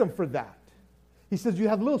commends them for that. He says, you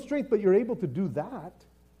have little strength, but you're able to do that.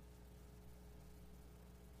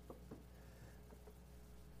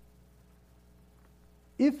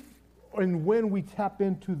 If and when we tap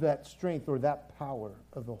into that strength or that power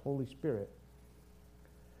of the Holy Spirit,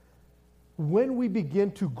 when we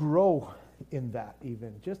begin to grow in that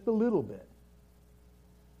even, just a little bit,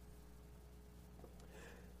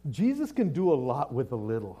 Jesus can do a lot with a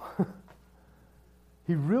little.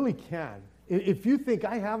 He really can. If you think,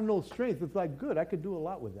 I have no strength, it's like, good, I could do a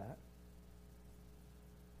lot with that.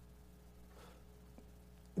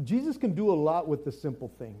 Jesus can do a lot with the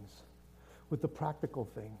simple things, with the practical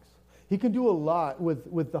things. He can do a lot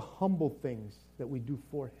with the humble things that we do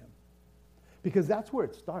for him. Because that's where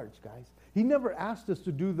it starts, guys. He never asked us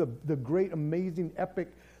to do the great, amazing,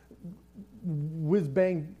 epic,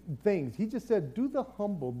 whiz-bang things. He just said, do the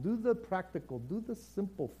humble, do the practical, do the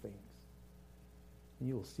simple things. And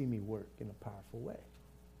you will see me work in a powerful way.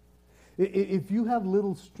 If you have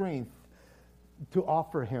little strength to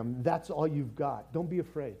offer him, that's all you've got. Don't be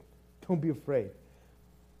afraid. Don't be afraid.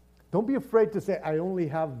 Don't be afraid to say, I only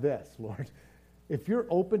have this, Lord. If you're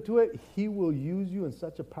open to it, he will use you in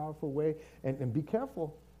such a powerful way. And be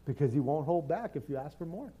careful, because he won't hold back if you ask for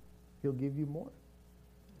more. He'll give you more.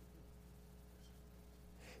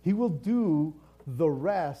 He will do the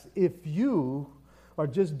rest if you are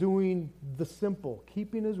just doing the simple,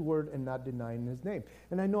 keeping his word and not denying his name.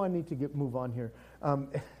 And I know I need to move on here.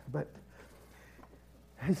 But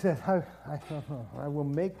he said, I will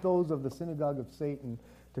make those of the synagogue of Satan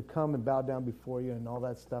to come and bow down before you and all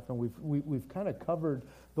that stuff. And we've kind of covered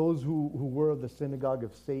those who were of the synagogue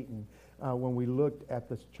of Satan when we looked at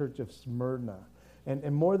the church of Smyrna.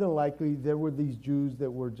 And more than likely, there were these Jews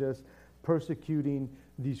that were just persecuting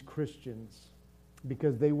these Christians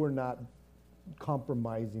because they were not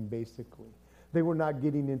compromising, basically. They were not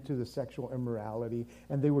getting into the sexual immorality,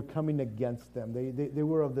 and they were coming against them. They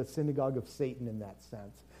were of the synagogue of Satan in that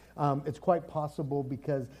sense. It's quite possible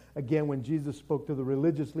because, again, when Jesus spoke to the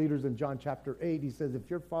religious leaders in John chapter 8, he says, if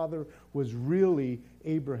your father was really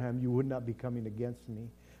Abraham, you would not be coming against me.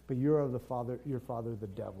 But you're of your father, the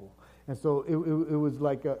devil. And so it was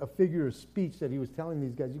like a figure of speech that he was telling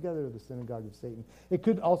these guys, you guys are the synagogue of Satan. It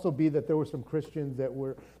could also be that there were some Christians that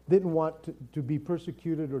didn't want to be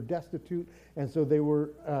persecuted or destitute, and so they were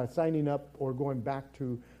signing up or going back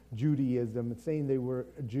to Judaism and saying they were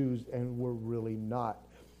Jews and were really not.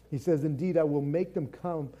 He says, indeed, I will make them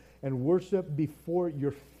come and worship before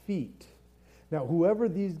your feet. Now, whoever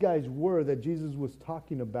these guys were that Jesus was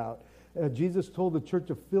talking about, Jesus told the church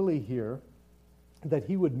of Philly here that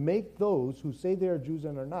he would make those who say they are Jews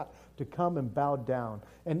and are not to come and bow down.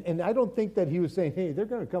 And I don't think that he was saying, hey, they're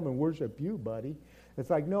going to come and worship you, buddy. It's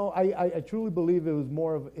like, no, I truly believe it was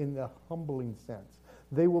more of in the humbling sense.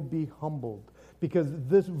 They will be humbled. Because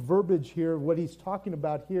this verbiage here, what he's talking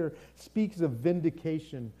about here, speaks of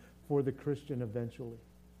vindication for the Christian eventually.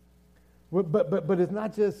 But it's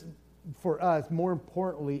not just for us. More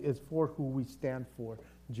importantly, it's for who we stand for,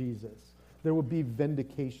 Jesus. There will be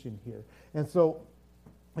vindication here. And so,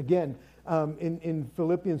 again, in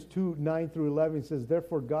Philippians 2, 9 through 11, it says,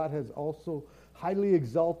 therefore God has also highly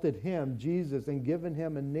exalted him, Jesus, and given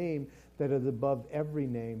him a name that is above every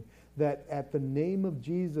name, that at the name of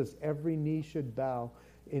Jesus every knee should bow,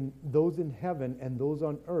 in those in heaven and those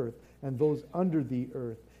on earth and those under the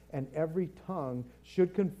earth, and every tongue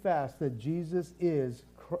should confess that Jesus is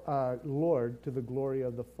Lord to the glory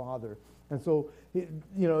of the Father. And so,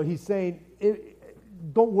 he's saying,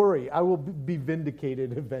 don't worry, I will be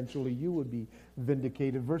vindicated eventually. You will be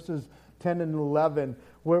vindicated. Verses 10 and 11,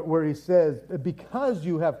 where he says, because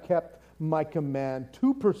you have kept my command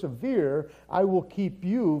to persevere, I will keep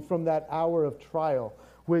you from that hour of trial,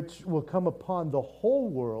 which will come upon the whole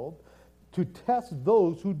world to test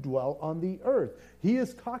those who dwell on the earth. He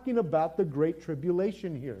is talking about the Great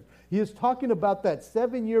Tribulation here. He is talking about that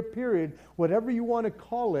 7-year period, whatever you want to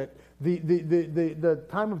call it, the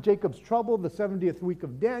time of Jacob's trouble, the 70th week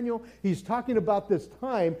of Daniel. He's talking about this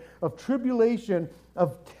time of tribulation,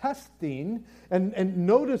 of testing, and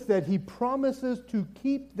notice that he promises to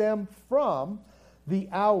keep them from the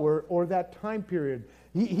hour or that time period.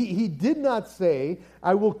 He did not say,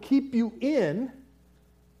 I will keep you in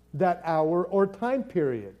that hour or time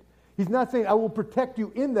period. He's not saying, I will protect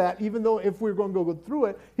you in that, even though if we're going to go through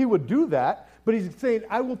it, he would do that. But he's saying,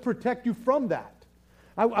 I will protect you from that.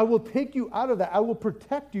 I will take you out of that. I will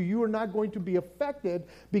protect you. You are not going to be affected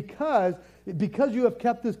because you have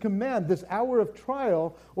kept this command. This hour of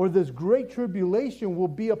trial or this great tribulation will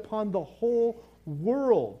be upon the whole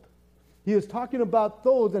world. He is talking about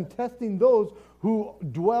those and testing those who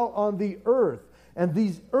dwell on the earth. And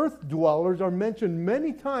these earth dwellers are mentioned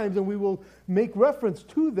many times, and we will make reference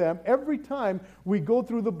to them every time we go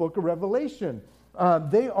through the book of Revelation.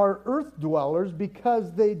 They are earth dwellers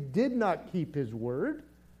because they did not keep his word,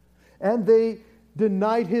 and they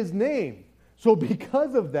denied his name. So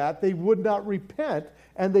because of that, they would not repent,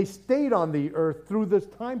 and they stayed on the earth through this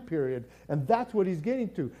time period. And that's what he's getting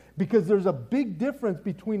to. Because there's a big difference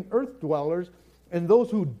between earth dwellers and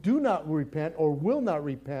those who do not repent or will not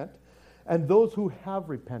repent, and those who have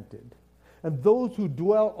repented, and those who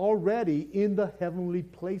dwell already in the heavenly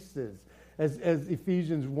places, as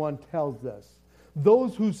Ephesians 1 tells us.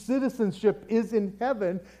 Those whose citizenship is in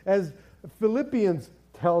heaven, as Philippians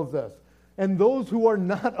tells us. And those who are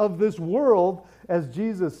not of this world, as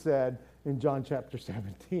Jesus said in John chapter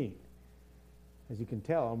 17. As you can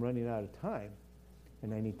tell, I'm running out of time,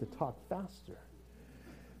 and I need to talk faster.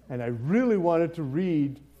 And I really wanted to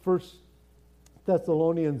read 1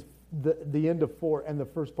 Thessalonians, the end of 4 and the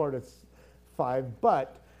first part of 5,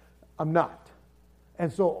 but I'm not.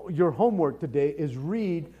 And so your homework today is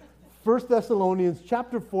read 1 Thessalonians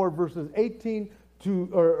chapter 4, verses 18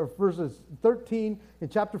 or verses 13 in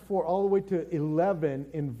chapter 4 all the way to 11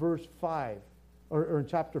 in verse 5, or in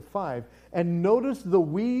chapter 5. And notice the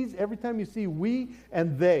we's every time you see we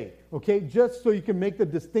and they, okay? Just so you can make the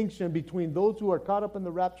distinction between those who are caught up in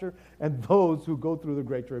the rapture and those who go through the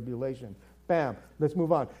great tribulation. Bam. Let's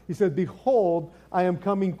move on. He says, behold, I am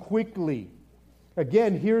coming quickly.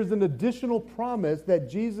 Again, here's an additional promise that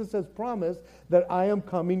Jesus has promised that I am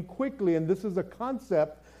coming quickly. And this is a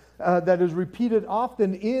concept that is repeated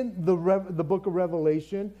often in the book of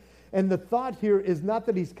Revelation. And the thought here is not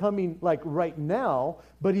that he's coming like right now,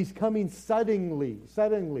 but he's coming suddenly.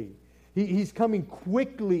 He's coming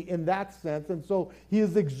quickly in that sense. And so he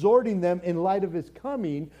is exhorting them in light of his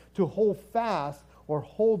coming to hold fast or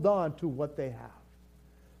hold on to what they have.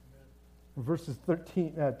 Verses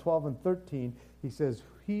 12 and 13, he says,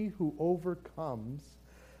 he who overcomes,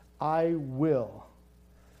 I will.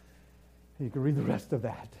 You can read the rest of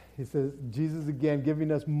that. He says, Jesus again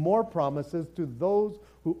giving us more promises to those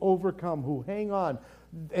who overcome, who hang on.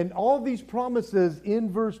 And all these promises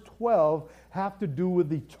in verse 12 have to do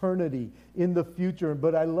with eternity in the future.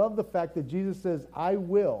 But I love the fact that Jesus says, I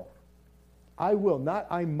will. I will, not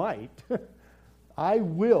I might. I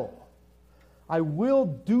will. I will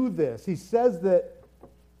do this. He says that,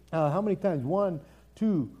 how many times? 1,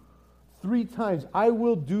 2, 3 times. I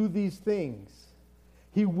will do these things.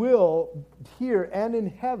 He will here and in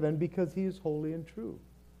heaven because he is holy and true.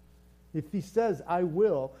 If he says, I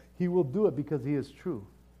will, he will do it because he is true.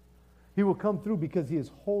 He will come through because he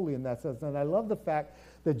is holy in that sense. And I love the fact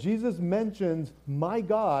that Jesus mentions my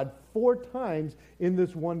God 4 times in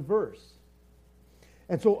this one verse.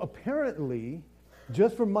 And so apparently,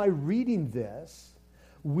 just from my reading this,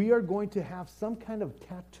 we are going to have some kind of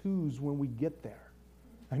tattoos when we get there.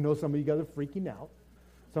 I know some of you guys are freaking out.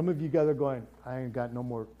 Some of you guys are going, I ain't got no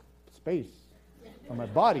more space on my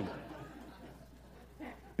body.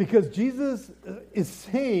 Because Jesus is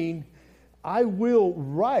saying, I will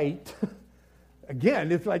write,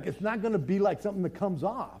 again, it's like it's not going to be like something that comes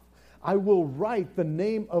off. I will write the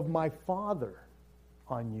name of my Father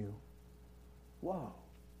on you. Wow.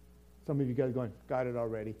 Some of you guys are going, got it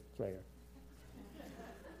already. It's right here.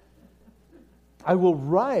 I will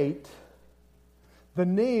write the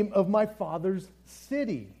name of my Father's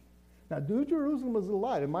city. Now, New Jerusalem is a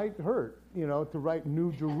lot. It might hurt, to write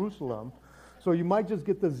New Jerusalem. So you might just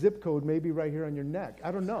get the zip code maybe right here on your neck.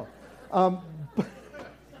 I don't know.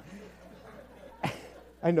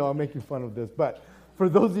 I know I'm making fun of this, but for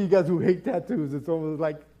those of you guys who hate tattoos, it's almost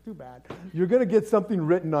like, too bad. You're going to get something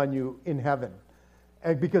written on you in heaven.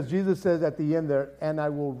 And because Jesus says at the end there, and I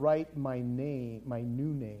will write my name, my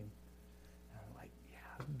new name. And I'm like,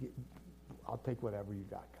 yeah, I'll take whatever you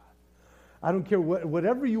got, God. I don't care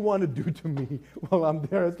whatever you want to do to me while I'm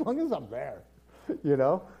there, as long as I'm there.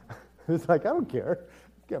 It's like, I don't care.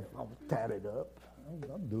 I'll tat it up.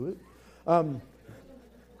 I'll do it.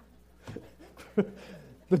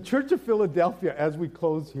 The Church of Philadelphia, as we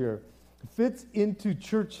close here, fits into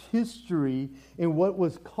church history in what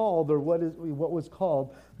was called the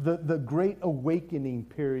Great Awakening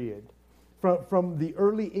period. From the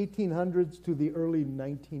early 1800s to the early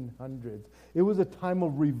 1900s. It was a time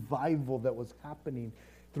of revival that was happening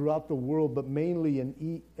throughout the world, but mainly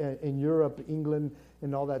in Europe, England,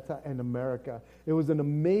 and all that time, and America. It was an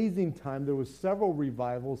amazing time. There was several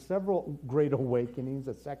revivals, several great awakenings,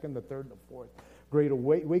 the second, the third, the fourth great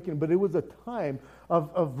awakening. But it was a time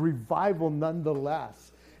of revival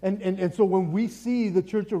nonetheless. And so when we see the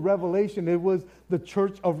Church of Revelation, it was the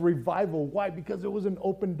church of revival. Why? Because it was an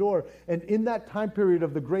open door. And in that time period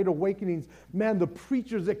of the Great Awakenings, man, the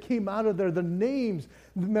preachers that came out of there, the names,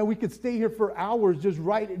 man, we could stay here for hours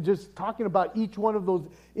just talking about each one of those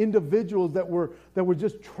individuals that were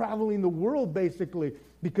just traveling the world, basically,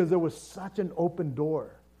 because there was such an open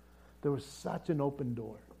door. There was such an open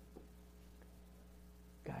door.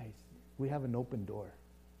 Guys, we have an open door.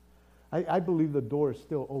 I believe the door is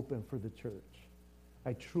still open for the church.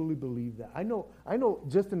 I truly believe that. I know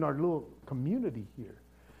just in our little community here,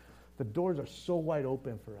 the doors are so wide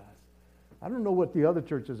open for us. I don't know what the other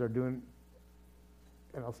churches are doing,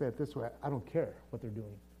 and I'll say it this way, I don't care what they're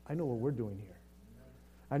doing. I know what we're doing here.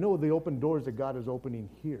 I know the open doors that God is opening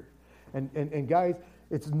here. And guys,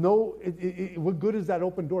 what good is that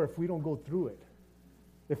open door if we don't go through it?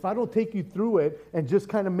 If I don't take you through it and just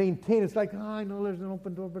kind of maintain, it's like, I know there's an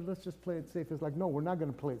open door, but let's just play it safe. It's like, no, we're not going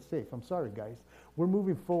to play it safe. I'm sorry, guys. We're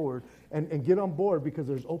moving forward and get on board because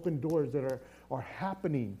there's open doors that are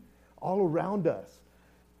happening all around us.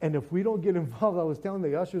 And if we don't get involved, I was telling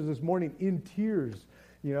the ushers this morning in tears.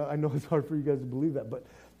 I know it's hard for you guys to believe that,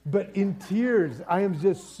 but in tears, I am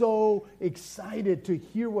just so excited to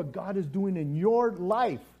hear what God is doing in your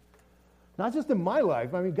life. Not just in my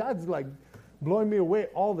life. I mean, God's like blowing me away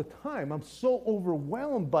all the time. I'm so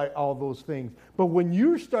overwhelmed by all those things. But when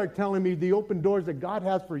you start telling me the open doors that God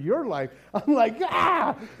has for your life, I'm like,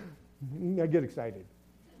 I get excited.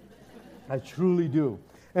 I truly do.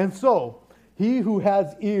 And so, he who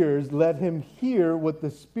has ears, let him hear what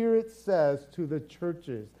the Spirit says to the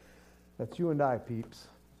churches. That's you and I, peeps.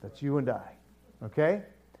 That's you and I. Okay?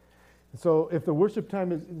 So if the worship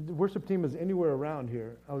team is anywhere around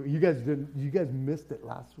here, you guys missed it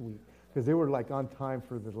last week. Because they were like on time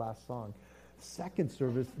for the last song. second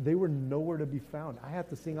service, they were nowhere to be found. I had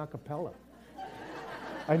to sing a cappella.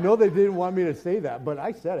 I know they didn't want me to say that, but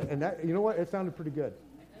I said it. And that, you know what? It sounded pretty good.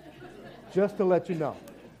 Just to let you know.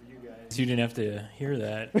 You didn't have to hear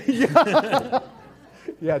that.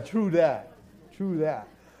 Yeah, true that. True that.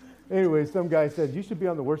 Anyway, some guy said, you should be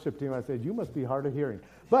on the worship team. I said, you must be hard of hearing.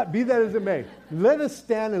 But be that as it may, let us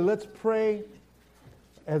stand and let's pray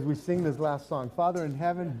as we sing this last song. Father in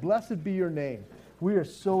heaven, blessed be your name. We are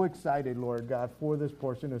so excited, Lord God, for this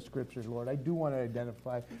portion of Scripture, Lord. I do want to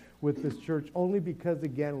identify with this church only because,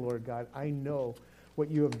 again, Lord God, I know what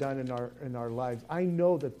you have done in our lives. I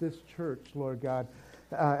know that this church, Lord God,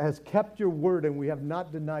 has kept your word and we have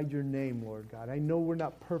not denied your name, Lord God. I know we're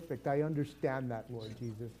not perfect. I understand that, Lord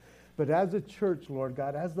Jesus. But as a church, Lord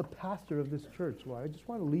God, as the pastor of this church, Lord, I just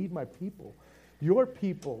want to lead my people, your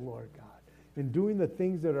people, Lord God, in doing the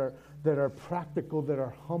things that are practical, that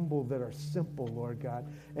are humble, that are simple, Lord God.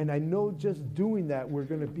 And I know just doing that, we're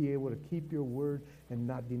going to be able to keep your word and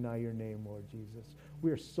not deny your name, Lord Jesus.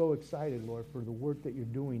 We are so excited, Lord, for the work that you're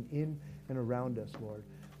doing in and around us, Lord.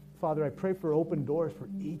 Father, I pray for open doors for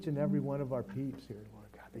each and every one of our peeps here, Lord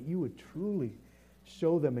God, that you would truly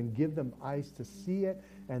show them and give them eyes to see it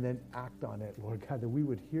and then act on it, Lord God, that we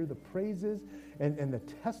would hear the praises and the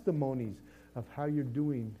testimonies of how you're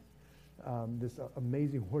doing this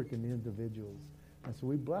amazing work in the individuals. And so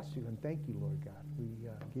we bless you and thank you, Lord God. We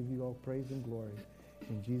give you all praise and glory.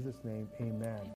 In Jesus' name, amen.